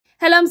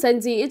Hello,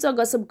 Mzansi. It's a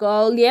gossip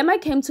girl.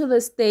 Liema came to the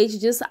stage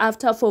just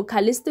after a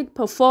vocalistic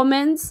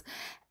performance.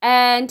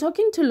 And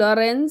talking to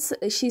Lawrence,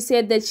 she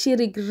said that she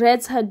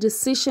regrets her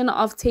decision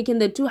of taking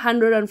the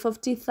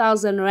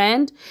 250,000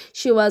 rand.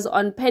 She was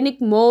on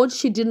panic mode.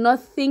 She did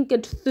not think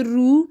it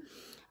through.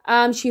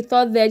 She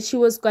thought that she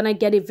was gonna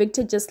get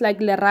evicted just like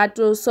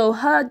Lerato. So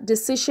her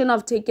decision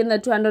of taking the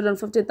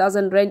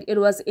 250,000 rand, it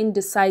was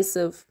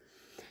indecisive.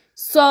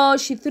 So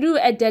she threw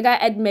a dagger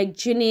at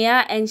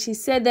Mcjunior, and she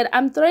said that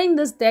I'm throwing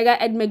this dagger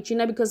at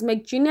Mcjunior because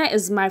Mcjunior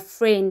is my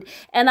friend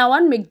and I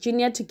want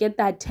Mcjunior to get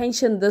the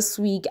attention this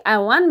week. I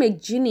want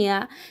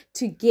Mcjunior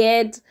to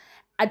get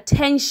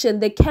attention.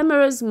 The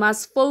cameras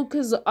must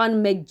focus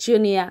on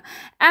Mcjunior.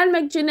 And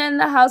Mcjunior in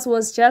the house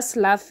was just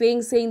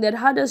laughing, saying that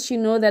how does she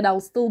know that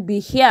I'll still be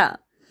here?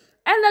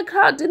 And the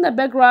crowd in the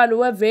background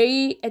were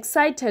very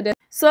excited.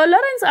 So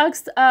Lawrence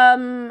asked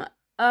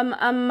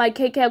my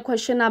KK a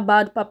question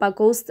about Papa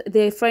Ghost,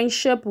 their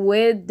friendship.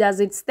 Where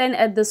does it stand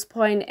at this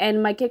point?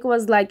 And my KK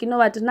was like, you know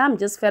what, now I'm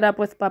just fed up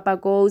with Papa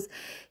Ghost.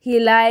 He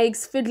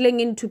likes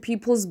fiddling into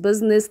people's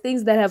business,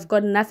 things that have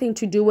got nothing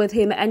to do with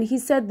him. And he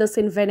said this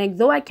in Venek,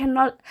 though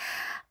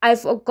I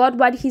forgot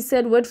what he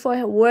said word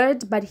for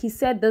word, but he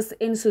said this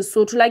in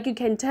Sesotho. Like, you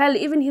can tell,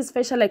 even his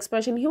facial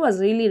expression, he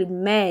was really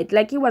mad.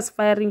 Like, he was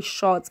firing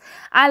shots.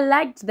 I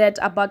liked that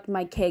about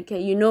my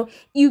KK, you know.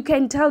 You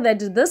can tell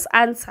that this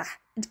answer,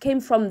 it came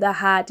from the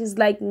heart. It's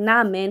like,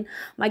 nah, man,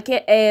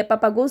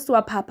 Papa goes to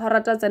a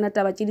paparatas and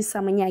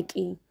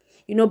samanyaki.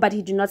 You know, but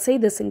he did not say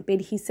this in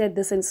bed. He said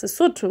this in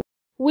Sesotho.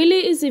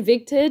 Willie is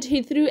evicted.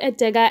 He threw a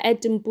dagger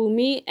at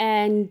Mpumi,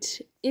 and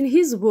in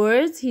his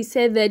words, he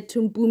said that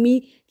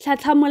Mpumi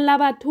tlatlamola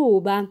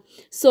batho.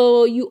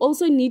 So you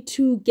also need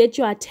to get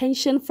your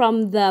attention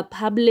from the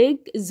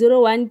public.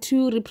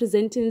 012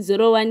 representing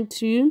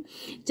 012.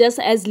 Just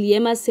as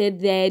Liema said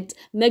that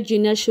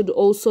Mcjunior should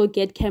also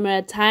get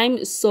camera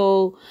time.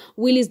 So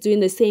Willie is doing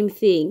the same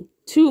thing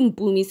to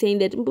Mpumi, saying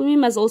that Mpumi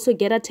must also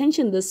get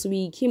attention this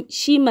week.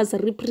 She must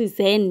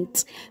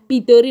represent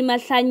Pitori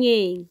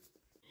Mahlanyeng.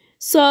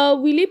 So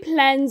Willie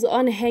plans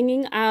on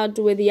hanging out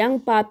with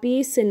young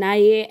Papi,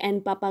 Senaye,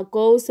 and Papa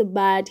Ghost,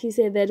 but he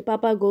said that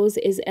Papa Ghost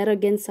is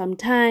arrogant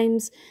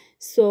sometimes.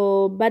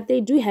 So, but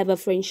they do have a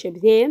friendship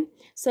there.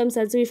 So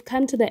Mzansi, we've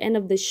come to the end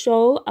of the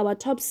show. Our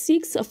top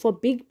 6 for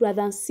Big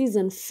Brother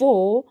Season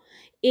 4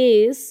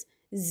 is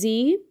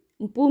Z,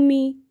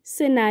 Mpumi,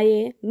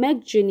 Senaye,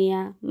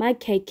 Mcjunior,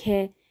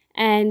 Makeke,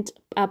 and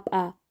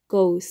Papa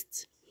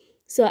Ghost.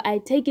 So I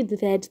take it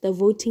that the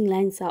voting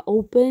lines are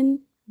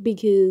open,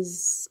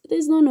 because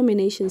there's no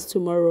nominations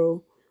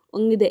tomorrow,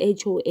 only the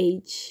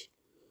HOH.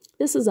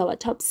 This is our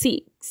top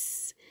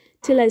 6.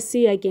 Till I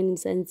see you again,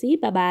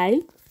 Mzansi. Bye-bye.